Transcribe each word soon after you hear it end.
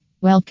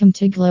Welcome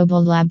to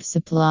Global Lab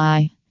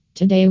Supply.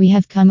 Today we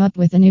have come up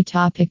with a new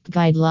topic: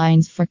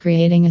 guidelines for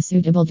creating a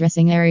suitable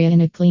dressing area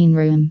in a clean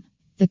room.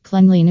 The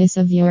cleanliness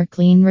of your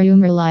clean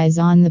room relies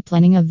on the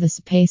planning of the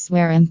space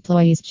where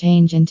employees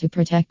change into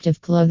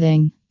protective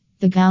clothing.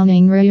 The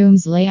gowning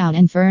room's layout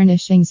and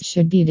furnishings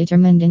should be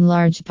determined in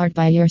large part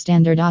by your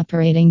standard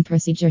operating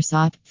procedure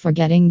SOP for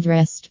getting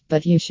dressed,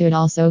 but you should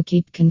also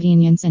keep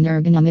convenience and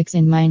ergonomics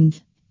in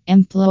mind.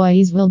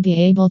 Employees will be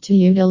able to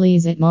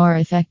utilize it more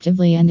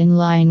effectively and in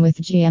line with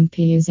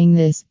GMP using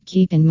this.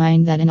 Keep in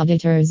mind that an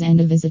auditor's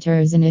and a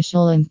visitor's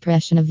initial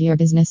impression of your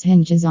business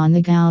hinges on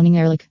the gowning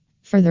area.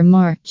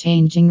 Furthermore,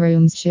 changing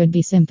rooms should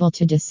be simple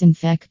to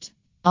disinfect.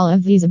 All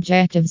of these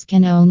objectives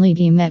can only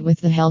be met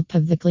with the help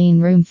of the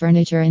clean room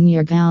furniture in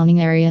your gowning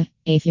area.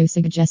 A few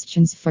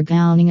suggestions for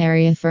gowning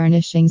area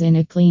furnishings in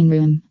a clean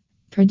room.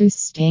 Produce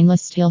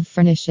stainless steel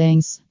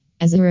furnishings.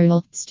 As a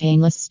rule,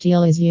 stainless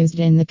steel is used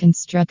in the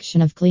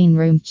construction of clean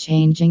room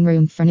changing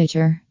room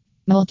furniture.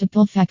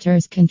 Multiple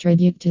factors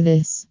contribute to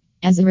this.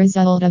 As a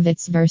result of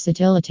its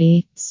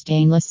versatility,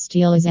 stainless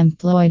steel is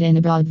employed in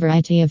a broad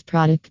variety of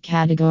product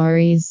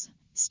categories.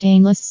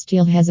 Stainless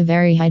steel has a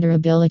very high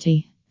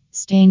durability.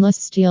 Stainless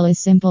steel is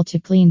simple to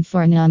clean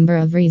for a number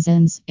of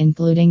reasons,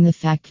 including the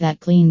fact that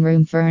clean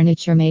room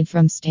furniture made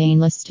from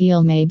stainless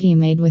steel may be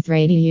made with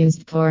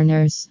ready-used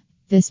corners.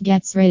 This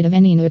gets rid of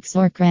any nooks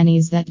or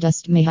crannies that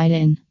dust may hide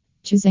in.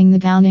 Choosing the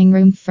gowning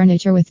room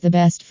furniture with the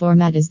best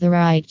format is the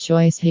right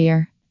choice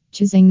here.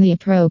 Choosing the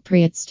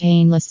appropriate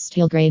stainless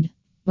steel grade.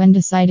 When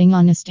deciding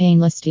on a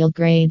stainless steel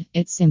grade,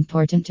 it's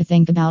important to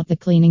think about the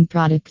cleaning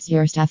products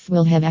your staff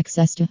will have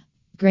access to.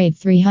 Grade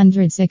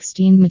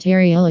 316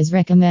 material is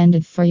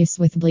recommended for use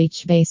with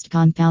bleach-based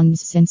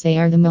compounds since they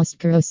are the most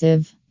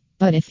corrosive.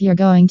 But if you're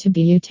going to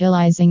be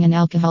utilizing an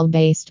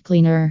alcohol-based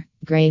cleaner,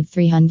 grade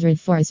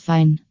 304 is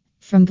fine.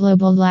 From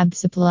Global Lab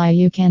Supply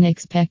you can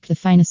expect the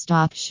finest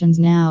options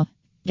now.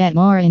 Get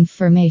more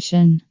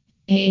information.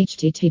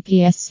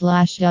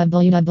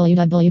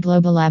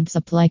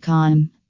 https://www.globallabsupply.com